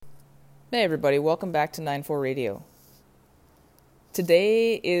Hey everybody, welcome back to 94 Radio.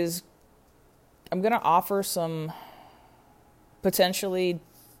 Today I'm going to offer some potentially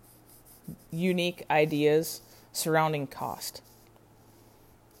unique ideas surrounding cost.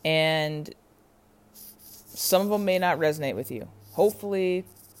 And some of them may not resonate with you. Hopefully,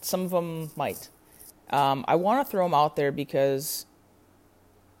 some of them might. I want to throw them out there because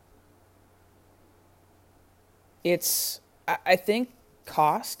I think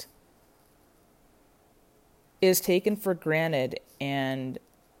cost is taken for granted, and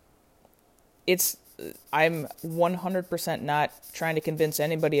I'm 100% not trying to convince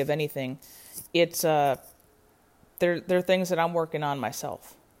anybody of anything. There are things that I'm working on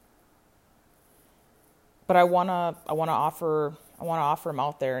myself, but I wanna offer them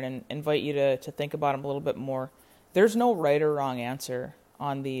out there and invite you to think about them a little bit more. There's no right or wrong answer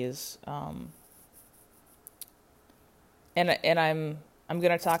on these, and I'm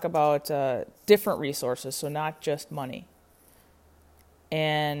going to talk about different resources, so not just money.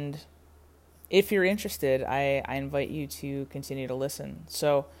 And if you're interested, I invite you to continue to listen.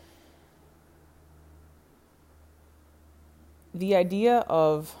 So the idea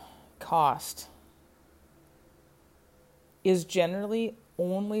of cost is generally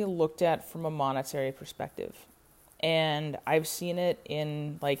only looked at from a monetary perspective. And I've seen it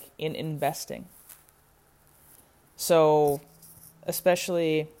in investing. So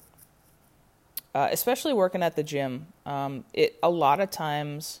especially working at the gym, a lot of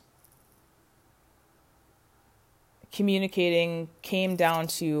times communicating came down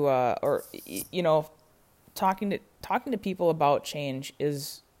to talking to people about change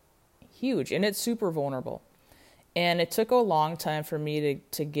is huge, and it's super vulnerable. And it took a long time for me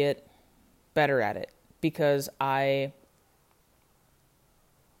to get better at it, because I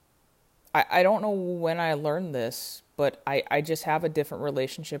don't know when I learned this, but I just have a different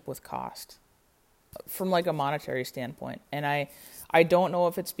relationship with cost from like a monetary standpoint. And I don't know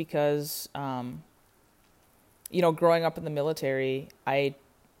if it's because, growing up in the military,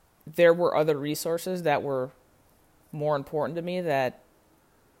 there were other resources that were more important to me that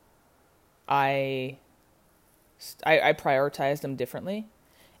I prioritized them differently.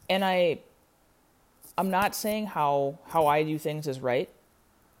 And I'm not saying how I do things is right.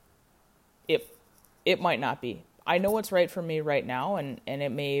 It might not be. I know what's right for me right now, and it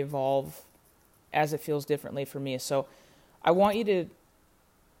may evolve as it feels differently for me. So I want you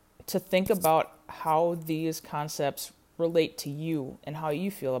to think about how these concepts relate to you and how you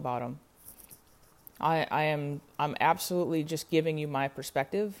feel about them. I'm absolutely just giving you my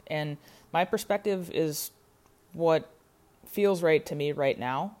perspective, and my perspective is what feels right to me right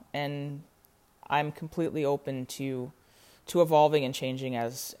now, and I'm completely open to evolving and changing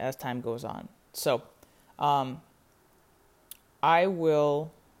as time goes on. So, I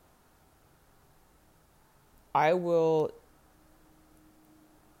will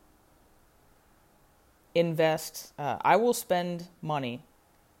invest. I will spend money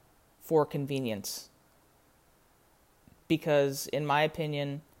for convenience, because, in my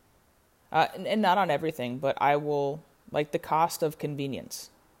opinion, and not on everything, but I will like the cost of convenience.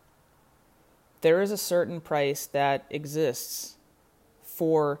 There is a certain price that exists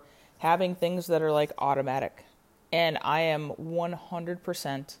for having things that are like automatic. And I am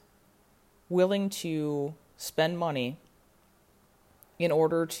 100% willing to spend money in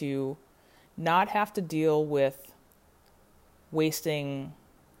order to not have to deal with wasting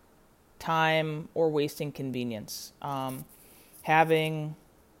time or wasting convenience. Having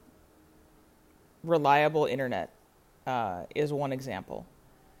reliable internet is one example.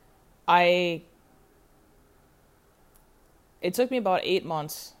 It took me about 8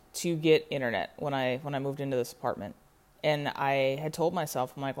 months to get internet when I moved into this apartment. And I had told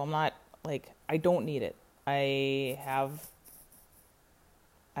myself, I'm like, well, I don't need it. I have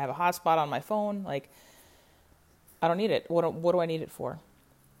a hotspot on my phone. Like, I don't need it. What do I need it for?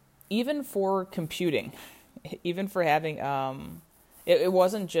 Even for computing, even for having, it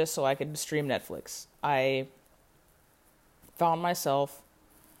wasn't just so I could stream Netflix. I found myself,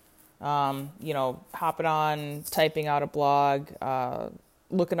 hopping on, typing out a blog,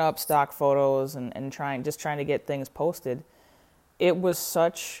 looking up stock photos and trying to get things posted. It was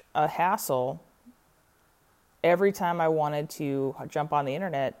such a hassle every time I wanted to jump on the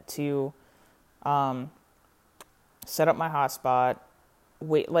internet to set up my hotspot.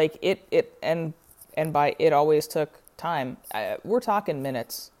 Wait, like it and by it always took time. We're talking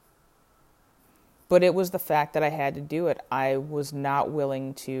minutes. But it was the fact that I had to do it. I was not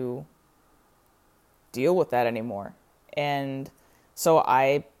willing to deal with that anymore. And so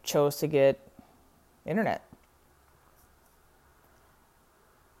I chose to get internet.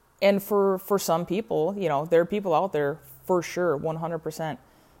 And for some people, there are people out there for sure, 100%,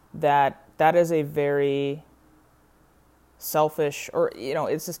 that is a very selfish, or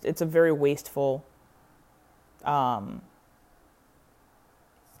it's a very wasteful,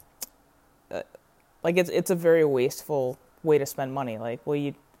 like it's a very wasteful way to spend money. Like,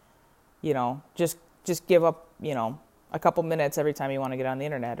 well, just give up, a couple minutes every time you want to get on the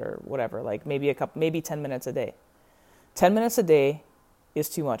internet or whatever. Like maybe 10 minutes a day. 10 minutes a day is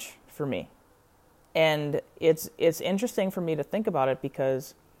too much for me. And it's interesting for me to think about it,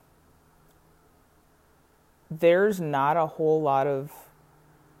 because there's not an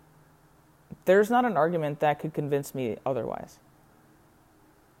argument that could convince me otherwise.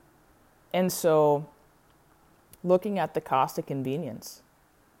 And so, looking at the cost of convenience,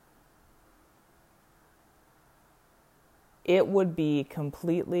 it would be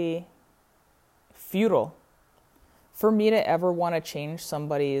completely futile for me to ever want to change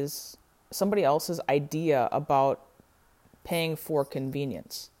somebody else's idea about paying for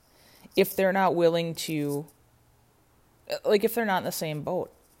convenience if they're not willing to, like, if they're not in the same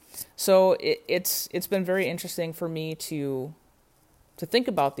boat. So it's been very interesting for me to think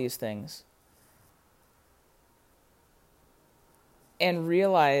about these things and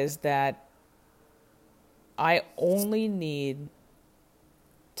realize that I only need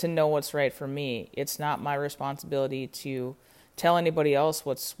to know what's right for me. It's not my responsibility to tell anybody else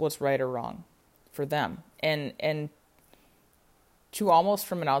what's right or wrong for them. And to almost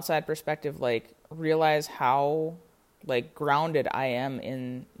from an outside perspective, like, realize how, like, grounded I am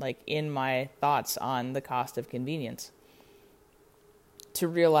in my thoughts on the cost of convenience. To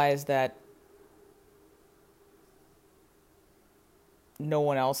realize that no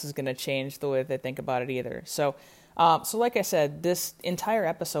one else is going to change the way they think about it either. So like I said, this entire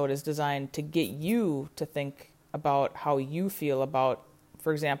episode is designed to get you to think about how you feel about,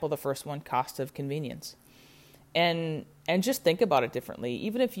 for example, the first one, cost of convenience, and just think about it differently.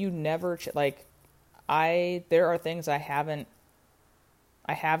 Even if you never there are things I haven't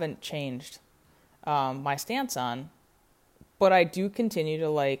changed my stance on, but I do continue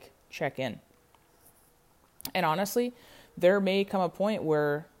to check in. And honestly, there may come a point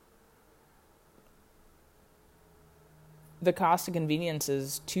where the cost of convenience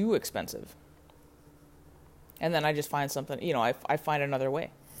is too expensive. And then I just find something, I find another way.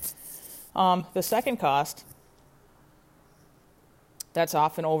 The second cost that's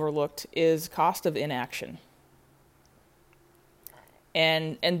often overlooked is cost of inaction.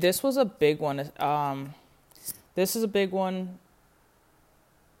 And this was a big one. This is a big one.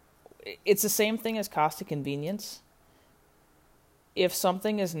 It's the same thing as cost of convenience. If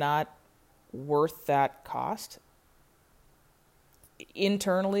something is not worth that cost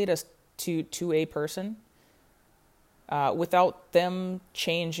internally to a person, without them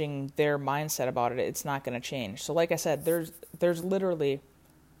changing their mindset about it, it's not going to change. So like I said, there's literally,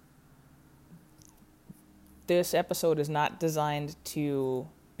 this episode is not designed to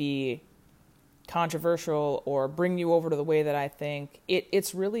be controversial or bring you over to the way that I think.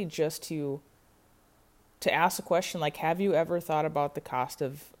 It's really just to ask a question like, have you ever thought about the cost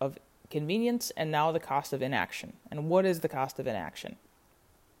of convenience and now the cost of inaction? And what is the cost of inaction?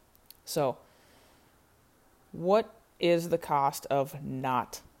 So, what is the cost of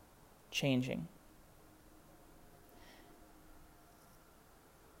not changing?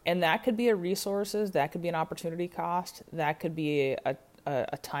 And that could be a resources, that could be an opportunity cost, that could be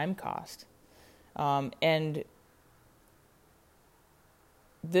a time cost. And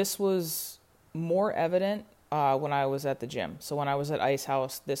this was more evident when I was at the gym. So when I was at Ice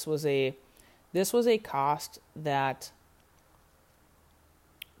House, this was a cost that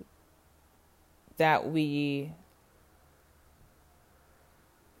we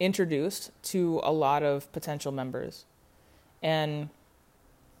introduced to a lot of potential members, and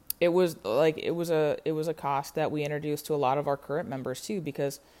it was a cost that we introduced to a lot of our current members too,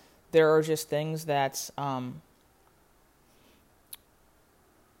 because there are just things that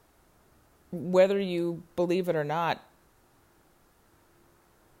whether you believe it or not,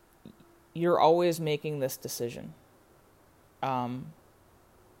 you're always making this decision. Right,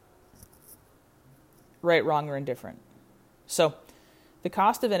 wrong, or indifferent. So the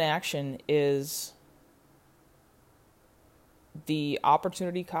cost of inaction is the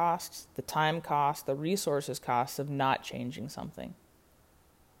opportunity cost, the time cost, the resources cost of not changing something.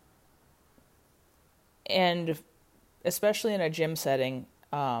 And especially in a gym setting,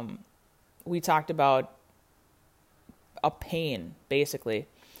 we talked about a pain, basically.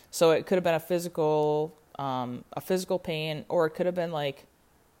 So it could have been a physical pain, or it could have been like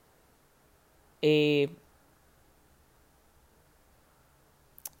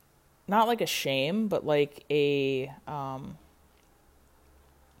not like a shame, but like a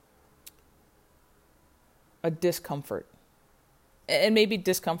discomfort. And maybe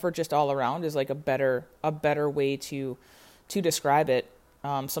discomfort just all around is like a better way to describe it.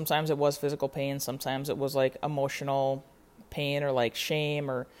 Sometimes it was physical pain, sometimes it was like emotional pain or like shame,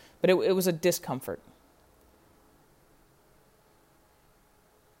 but it was a discomfort.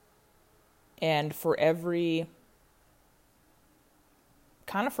 And for every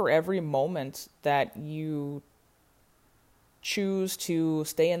moment that you choose to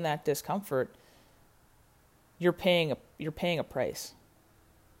stay in that discomfort, you're paying a price.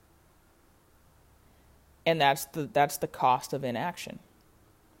 And that's the cost of inaction.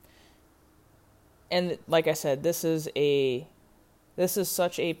 And like I said, this is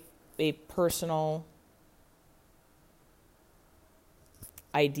such a personal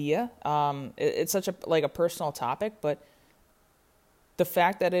idea. It's such a personal topic, but the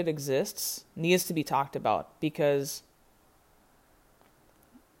fact that it exists needs to be talked about, because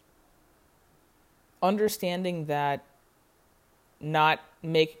understanding that not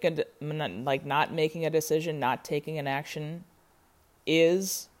making a decision, not taking an action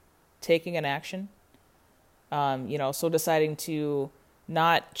is taking an action. So deciding to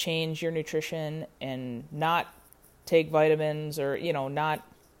not change your nutrition and not take vitamins, or, not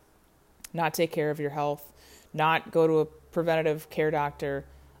take care of your health, not go to a preventative care doctor,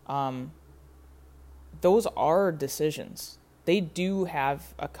 those are decisions. They do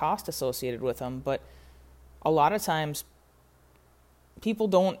have a cost associated with them, but a lot of times people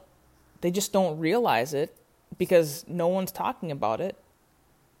just don't realize it because no one's talking about it,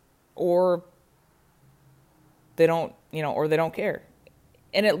 or they don't care.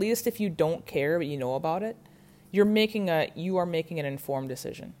 And at least if you don't care but you know about it, you are making an informed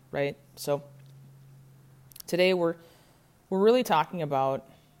decision, right? So today we're really talking about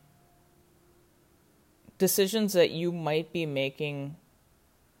decisions that you might be making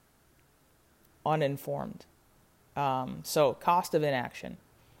uninformed. So cost of inaction.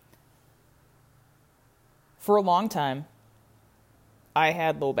 For a long time, I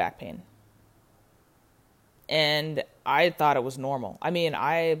had low back pain. And I thought it was normal. I mean,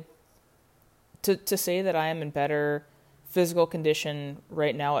 to say that I am in better physical condition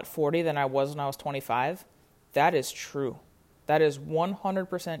right now at 40 than I was when I was 25, that is true. That is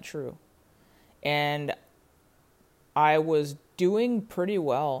 100% true. And I was doing pretty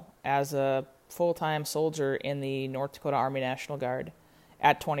well as a full-time soldier in the North Dakota Army National Guard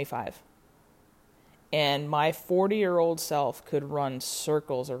at 25. And my 40-year-old self could run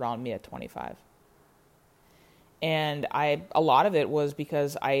circles around me at 25. And a lot of it was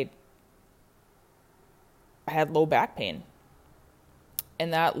because I had low back pain.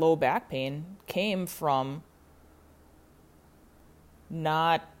 And that low back pain came from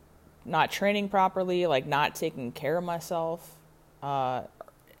not training properly, like not taking care of myself, not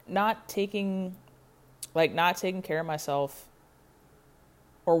taking care of myself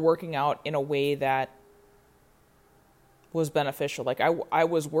or working out in a way that was beneficial. Like I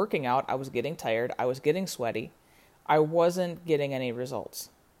was working out, I was getting tired, I was getting sweaty, I wasn't getting any results,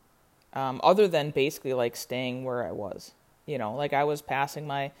 other than basically like staying where I was. Like I was passing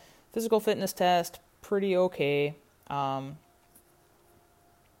my physical fitness test pretty okay. I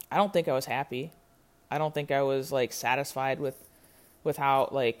don't think I was happy. I don't think I was like satisfied with how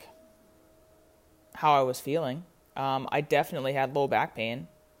I was feeling. I definitely had low back pain.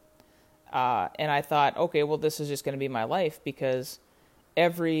 And I thought, okay, well, this is just going to be my life, because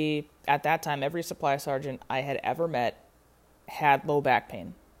at that time, every supply sergeant I had ever met had low back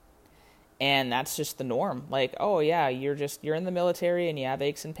pain. And that's just the norm. Like, oh yeah, you're in the military and you have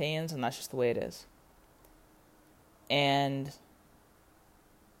aches and pains, and that's just the way it is. And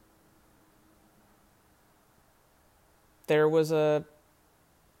there was a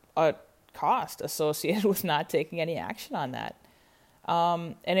cost associated with not taking any action on that.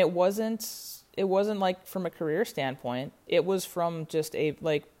 And it wasn't like from a career standpoint. It was from just a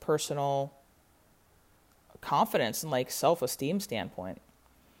like personal confidence and like self-esteem standpoint.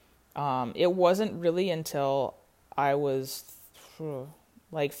 It wasn't really until I was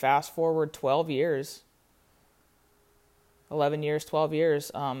like fast forward 12 years, 11 years, 12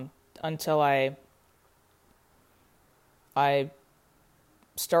 years, until I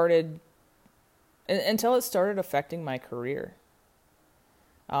started, until it started affecting my career.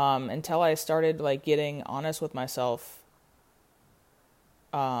 Until I started like getting honest with myself,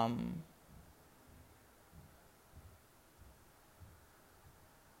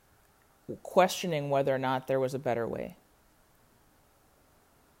 questioning whether or not there was a better way.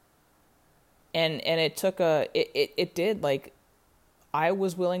 And it took it did like I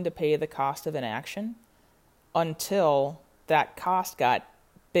was willing to pay the cost of inaction until that cost got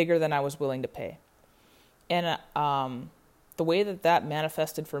bigger than I was willing to pay. And the way that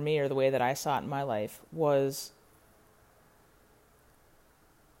manifested for me, or the way that I saw it in my life, was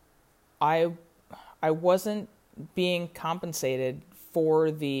I wasn't being compensated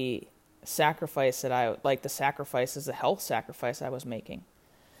for the sacrifice the health sacrifice I was making.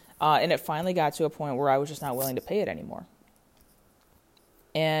 And it finally got to a point where I was just not willing to pay it anymore.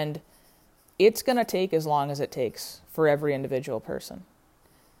 And it's going to take as long as it takes for every individual person.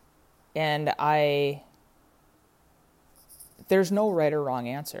 And there's no right or wrong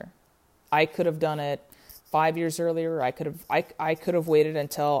answer. I could have done it 5 years earlier. I could have waited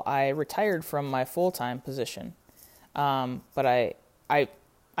until I retired from my full-time position. But I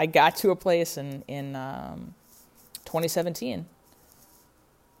got to a place in 2017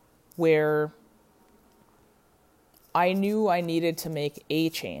 where I knew I needed to make a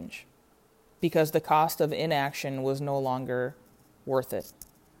change because the cost of inaction was no longer worth it.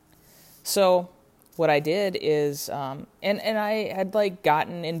 So what I did is, and I had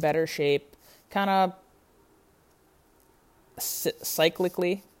gotten in better shape, kind of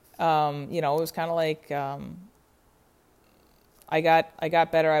cyclically. It was kind of I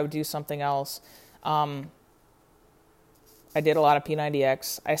got better. I would do something else. I did a lot of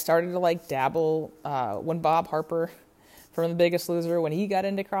P90X. I started to dabble when Bob Harper from The Biggest Loser, when he got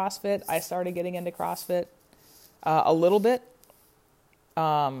into CrossFit, I started getting into CrossFit a little bit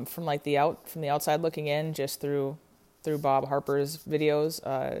from the outside looking in, just through Bob Harper's videos.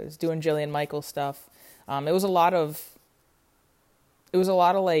 I was doing Jillian Michaels stuff. It was a lot of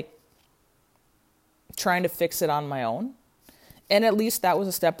trying to fix it on my own, and at least that was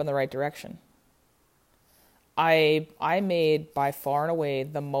a step in the right direction. I made by far and away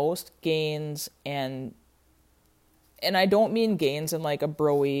the most gains, and I don't mean gains in a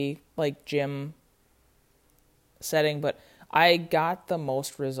bro-y gym setting, but I got the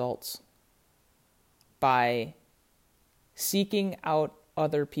most results by seeking out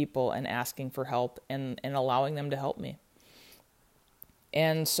other people and asking for help and allowing them to help me.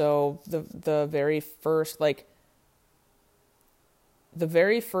 And so the very first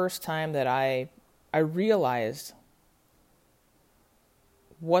time that I realized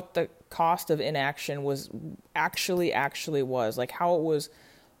what the cost of inaction was actually was, how it was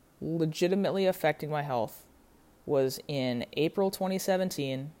legitimately affecting my health, was in April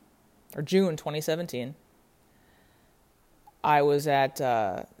 2017 or June 2017. I was at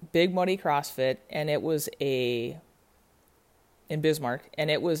Big Muddy CrossFit, and it was in Bismarck,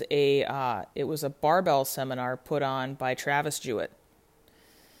 and it was a barbell seminar put on by Travis Jewett.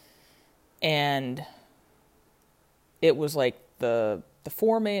 And it was the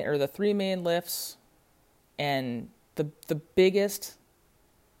three main lifts, and the biggest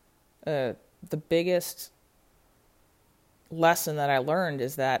lesson that I learned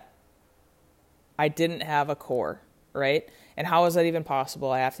is that I didn't have a core, right? And how is that even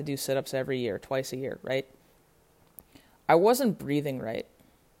possible? I have to do sit-ups twice a year, right? I wasn't breathing right.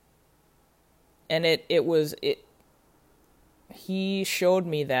 And he showed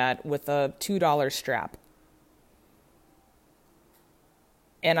me that with a $2 strap.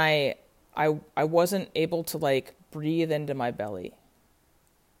 And I wasn't able to breathe into my belly.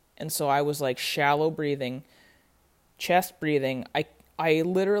 And so I was shallow breathing, chest breathing. I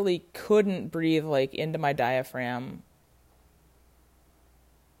literally couldn't breathe into my diaphragm.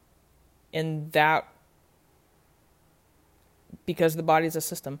 And that, because the body's a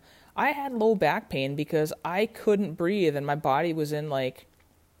system. I had low back pain because I couldn't breathe, and my body was in to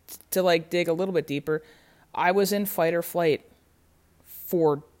dig a little bit deeper. I was in fight or flight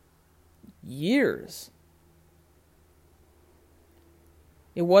for years.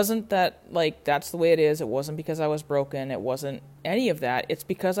 It wasn't that that's the way it is. It wasn't because I was broken. It wasn't any of that. It's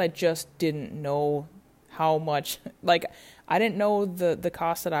because I just didn't know how much, I didn't know the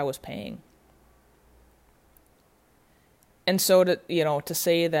cost that I was paying. And so to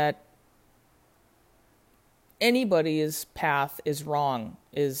say that anybody's path is wrong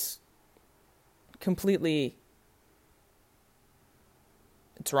is completely,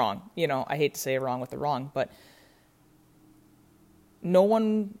 it's wrong. I hate to say wrong with the wrong, but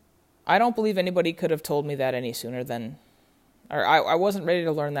I don't believe anybody could have told me that any sooner I wasn't ready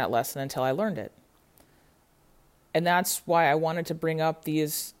to learn that lesson until I learned it. And that's why I wanted to bring up the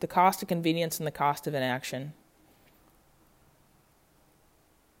cost of convenience and the cost of inaction.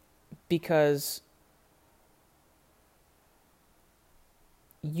 Because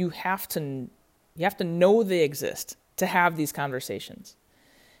you have to know they exist to have these conversations.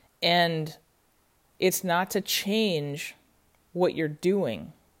 And it's not to change what you're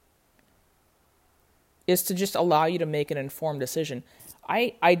doing is to just allow you to make an informed decision.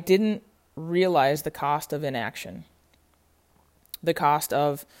 I didn't realize the cost of inaction, the cost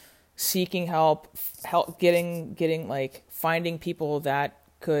of seeking help getting like finding people that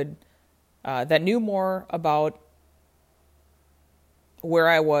could that knew more about where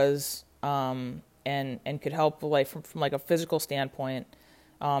I was, and could help like from like a physical standpoint,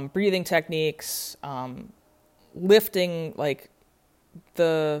 breathing techniques, lifting, like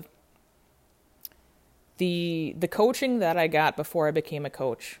the coaching that I got before I became a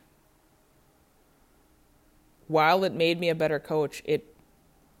coach. While it made me a better coach, it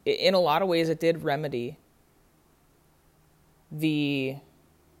in a lot of ways it did remedy the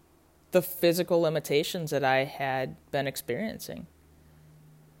physical limitations that I had been experiencing.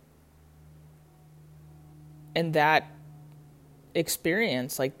 And that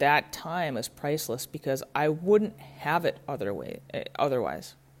experience, like that time, is priceless because I wouldn't have it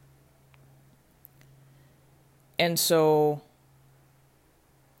otherwise. And so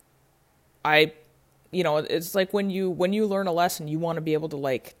it's like when you learn a lesson, you want to be able to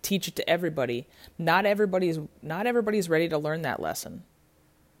like teach it to everybody. Not everybody's ready to learn that lesson.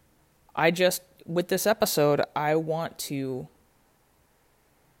 With this episode, I want to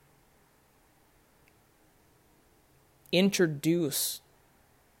introduce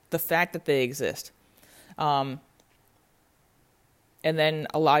the fact that they exist, and then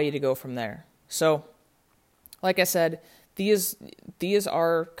allow you to go from there. So, like I said, these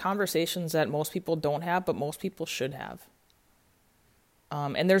are conversations that most people don't have, but most people should have.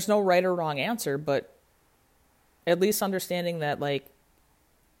 And there's no right or wrong answer, but at least understanding that like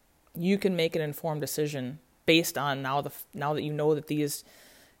you can make an informed decision based on now that you know that these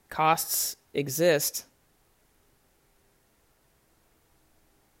costs exist,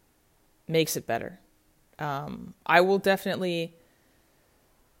 makes it better. I will definitely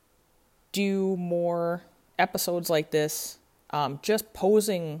do more episodes like this, just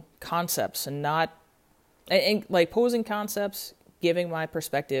posing concepts and like posing concepts, giving my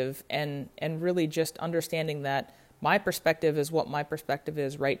perspective, and really just understanding that my perspective is what my perspective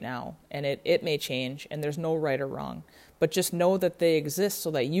is right now, and it may change, and there's no right or wrong, but just know that they exist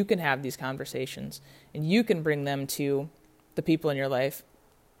so that you can have these conversations and you can bring them to the people in your life.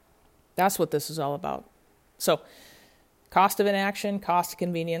 That's what this is all about. So, cost of inaction, cost of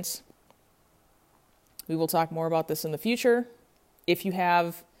convenience. We will talk more about this in the future. If you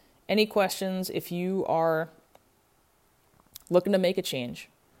have any questions, if you are looking to make a change,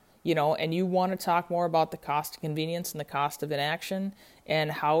 and you want to talk more about the cost of convenience and the cost of inaction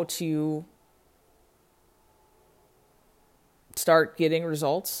and how to start getting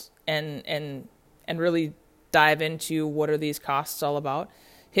results and really dive into what are these costs all about,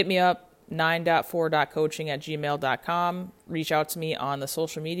 hit me up, 9.4.coaching@gmail.com. Reach out to me on the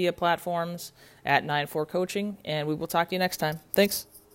social media platforms at 94coaching, and we will talk to you next time. Thanks.